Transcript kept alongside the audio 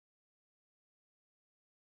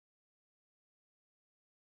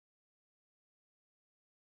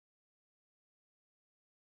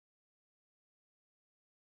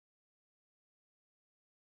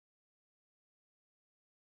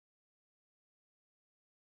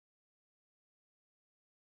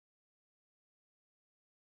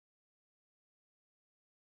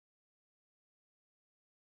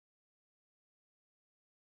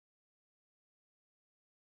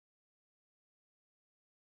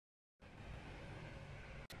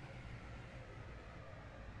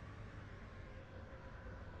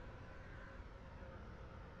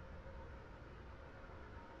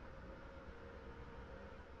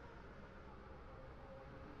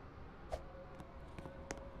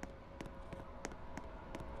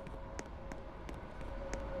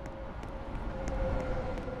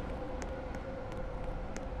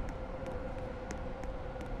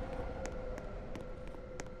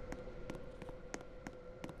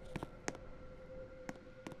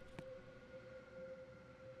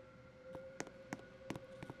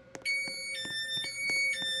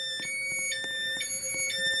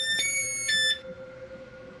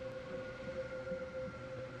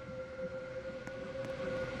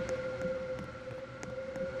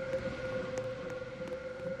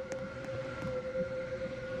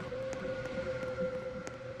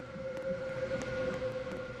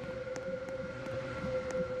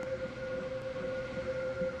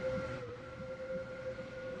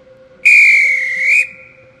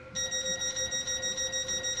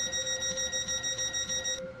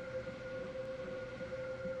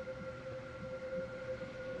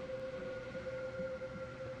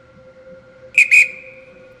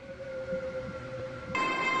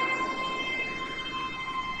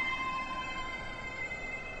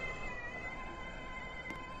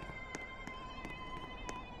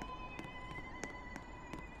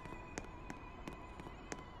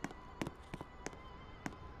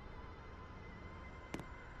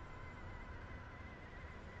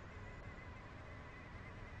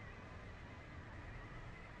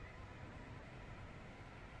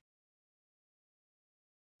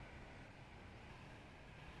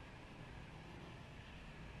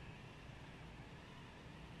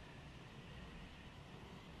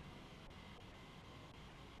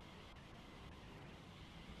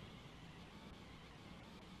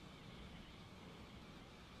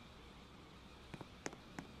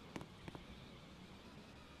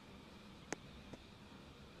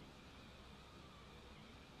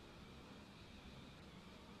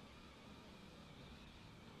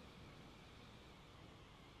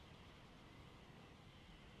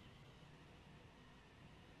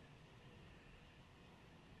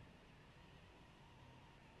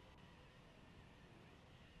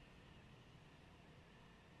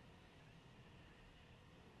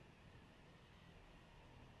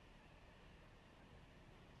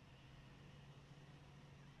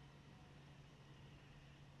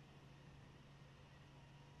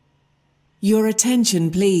Your attention,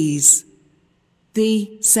 please.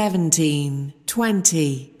 The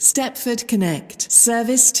 17:20 Stepford Connect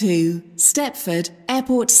service to Stepford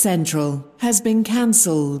Airport Central has been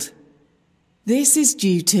cancelled. This is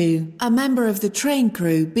due to a member of the train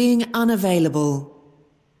crew being unavailable.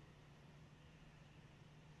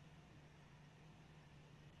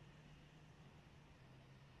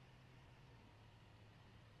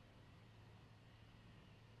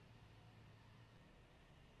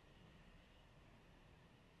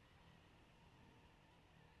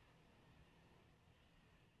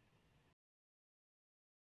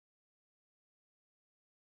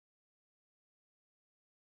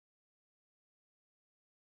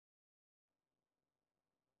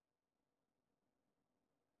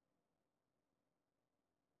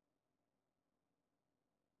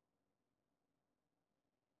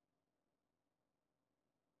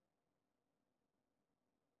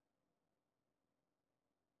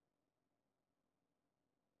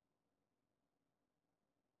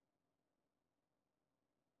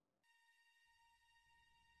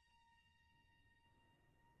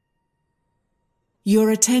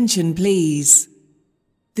 Your attention, please.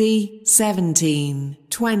 The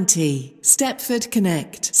 17:20 Stepford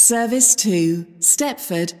Connect service to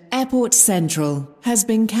Stepford Airport Central has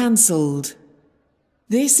been cancelled.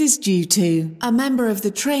 This is due to a member of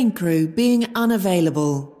the train crew being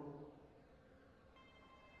unavailable.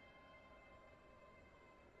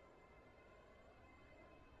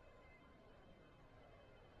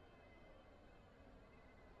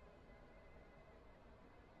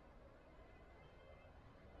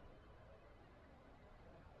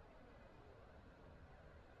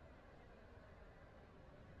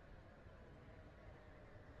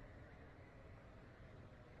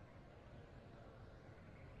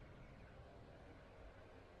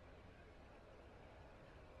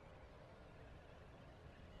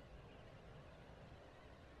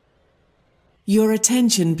 Your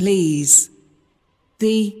attention, please.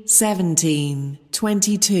 The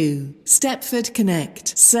 17:22 Stepford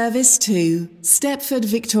Connect service to Stepford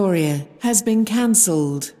Victoria has been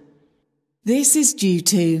cancelled. This is due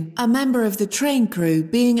to a member of the train crew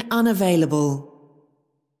being unavailable.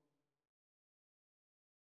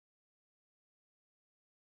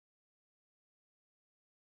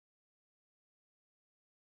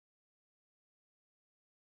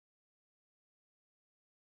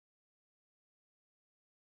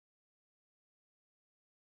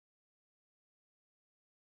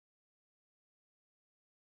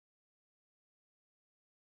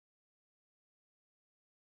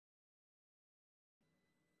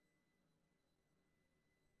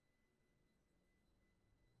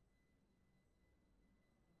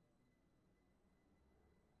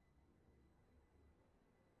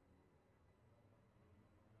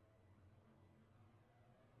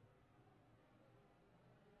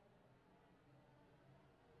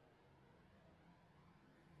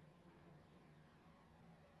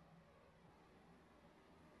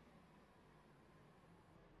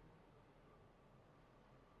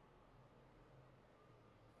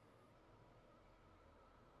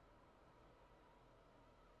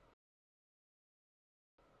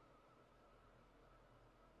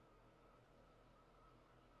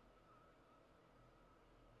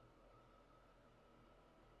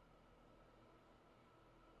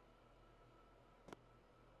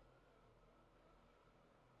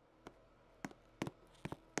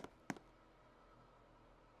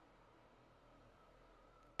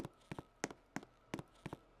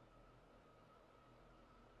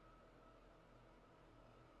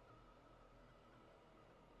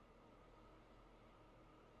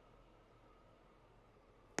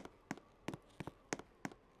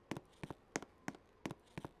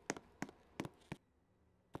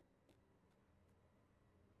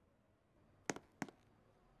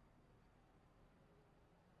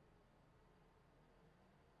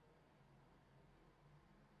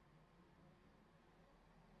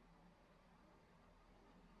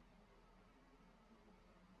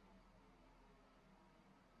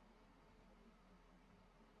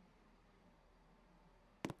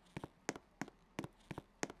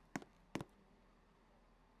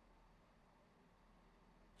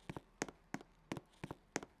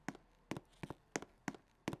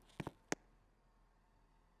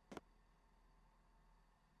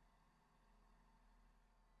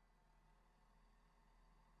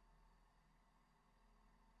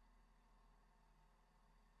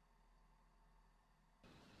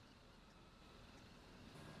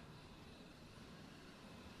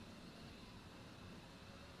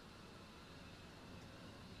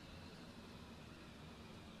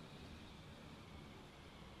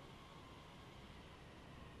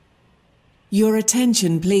 Your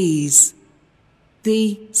attention, please.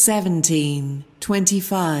 The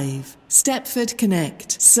 17:25 Stepford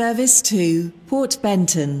Connect service to Port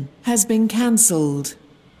Benton has been cancelled.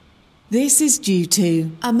 This is due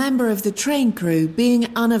to a member of the train crew being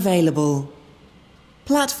unavailable.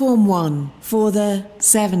 Platform 1 for the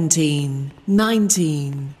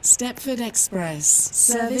 17:19 Stepford Express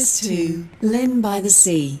service to Lynn by the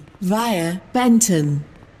Sea via Benton.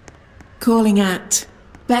 Calling at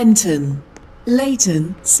Benton,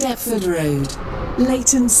 Leighton, Stepford Road,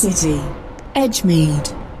 Leighton City,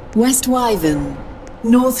 Edgemead, West Wyvern,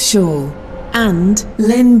 North Shore, and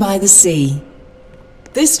Lynn by the Sea.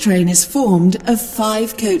 This train is formed of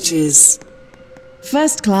 5 coaches.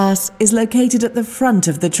 First class is located at the front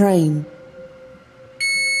of the train.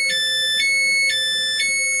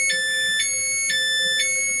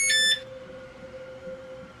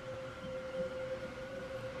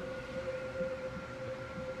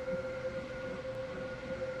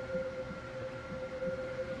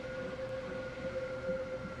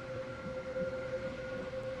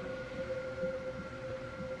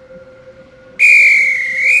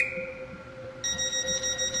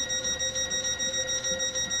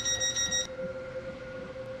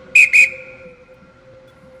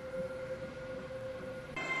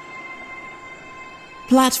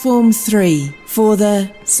 Platform 3 for the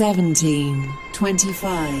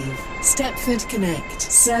 17:25 Stepford Connect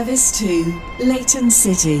service to Leighton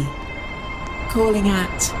City. Calling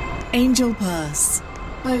at Angel Pass,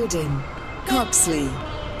 Bowden, Coxley,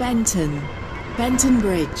 Benton, Benton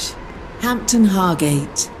Bridge, Hampton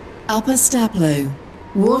Hargate, Upper Staplow,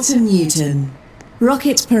 Water Newton,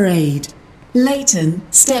 Rocket Parade, Leighton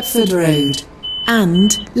Stepford Road,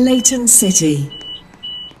 and Leighton City.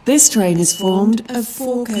 This train is formed of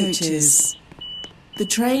 4 coaches. The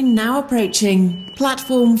train now approaching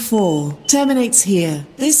Platform 4 terminates here.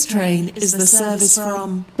 This train is the service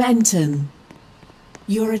from Benton.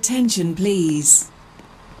 Your attention, please.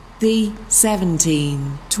 The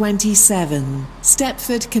 17:27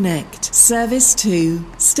 Stepford Connect service to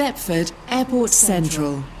Stepford Airport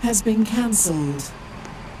Central has been cancelled.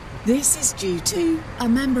 This is due to a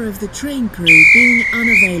member of the train crew being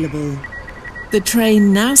unavailable. The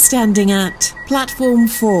train now standing at Platform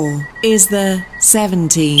 4 is the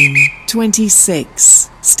 17:26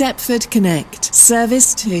 Stepford Connect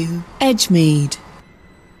service to Edgemead.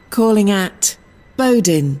 Calling at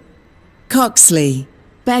Bowden, Coxley,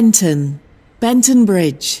 Benton, Benton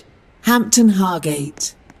Bridge, Hampton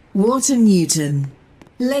Hargate, Water Newton,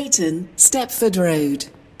 Leighton Stepford Road,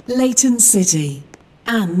 Leighton City,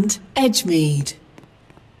 and Edgemead.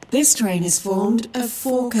 This train is formed of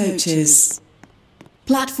 4 coaches.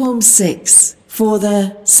 Platform 6 for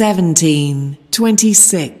the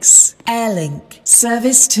 17:26 Airlink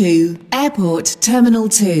service to Airport Terminal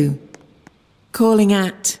 2. Calling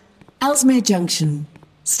at Ellesmere Junction,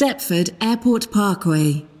 Stepford Airport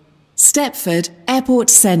Parkway, Stepford Airport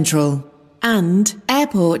Central, and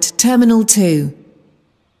Airport Terminal 2.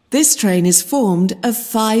 This train is formed of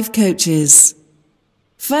 5 coaches.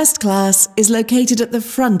 First class is located at the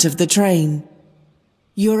front of the train.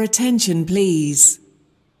 Your attention, please.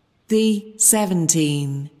 The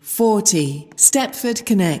 17:40 Stepford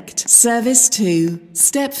Connect service to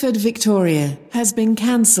Stepford Victoria has been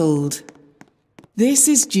cancelled. This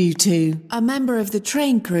is due to a member of the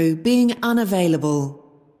train crew being unavailable.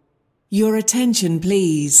 Your attention,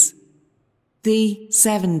 please. The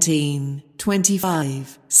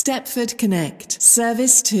 17:25 Stepford Connect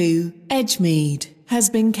service to Edgemead has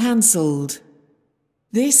been cancelled.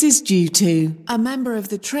 This is due to a member of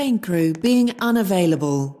the train crew being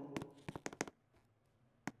unavailable.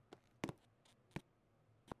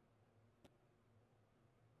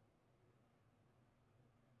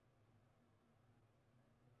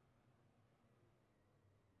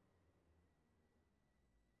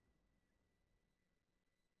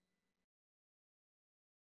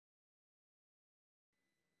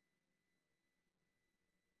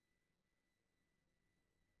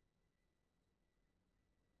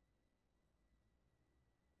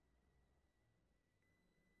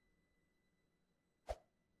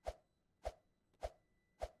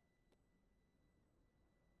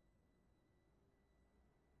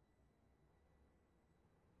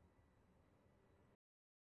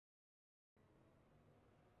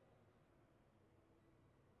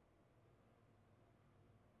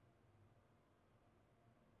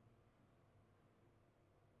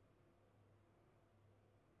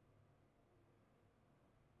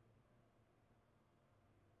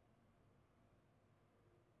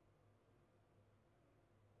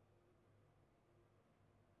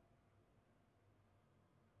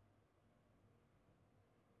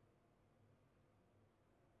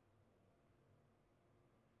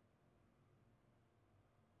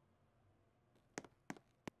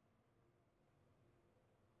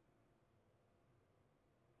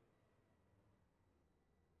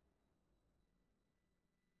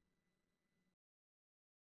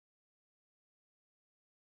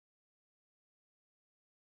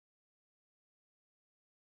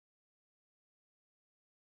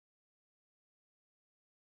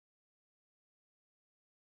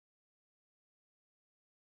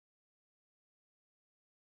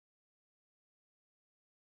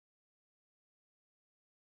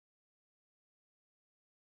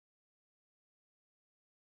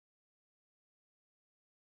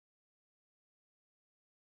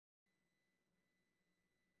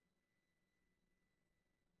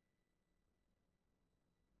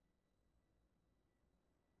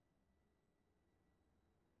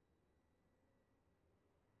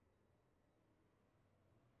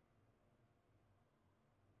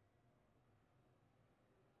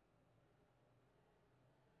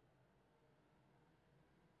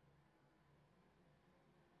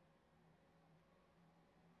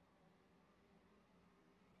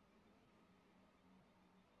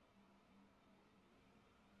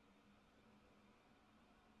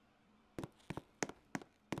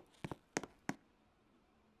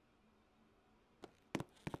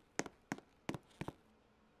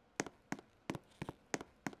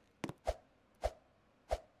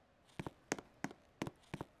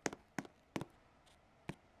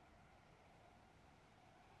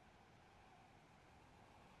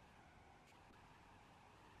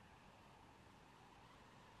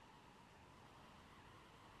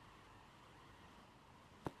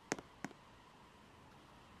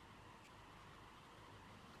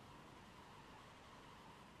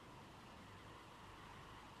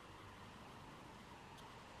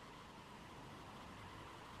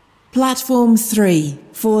 Platform 3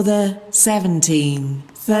 for the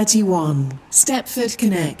 17:31 Stepford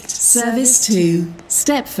Connect Service to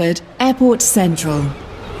Stepford Airport Central.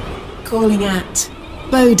 Calling at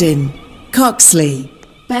Bowden, Coxley,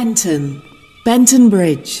 Benton, Benton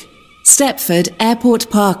Bridge, Stepford Airport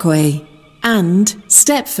Parkway and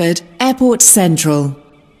Stepford Airport Central.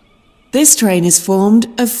 This train is formed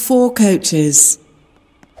of 4 coaches.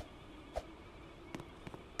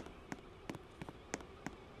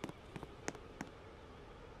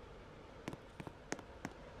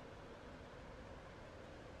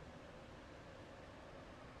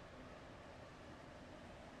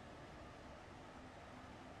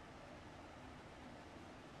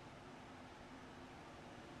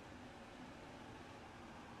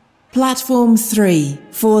 Platform 3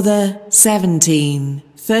 for the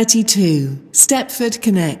 17:32 Stepford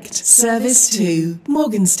Connect Service to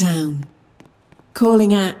Morganstown.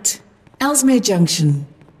 Calling at Ellesmere Junction,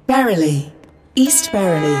 Berrily, East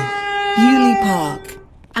Berrily, Bewley Park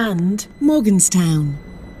and Morganstown.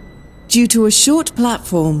 Due to a short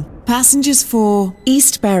platform, passengers for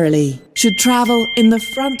East Berrily should travel in the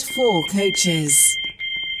front 4 coaches.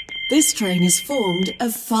 This train is formed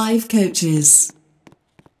of 5 coaches.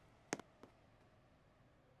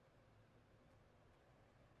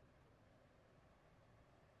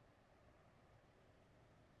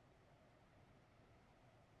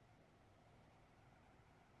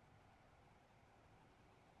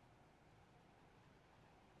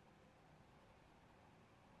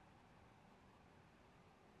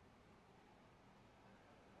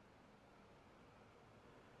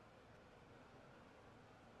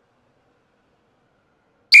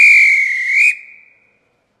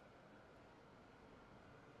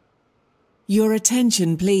 Your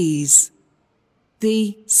attention, please.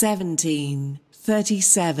 The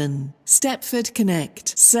 17:37 Stepford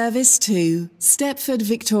Connect service to Stepford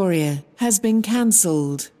Victoria has been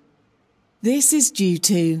cancelled. This is due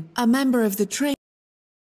to a member of the train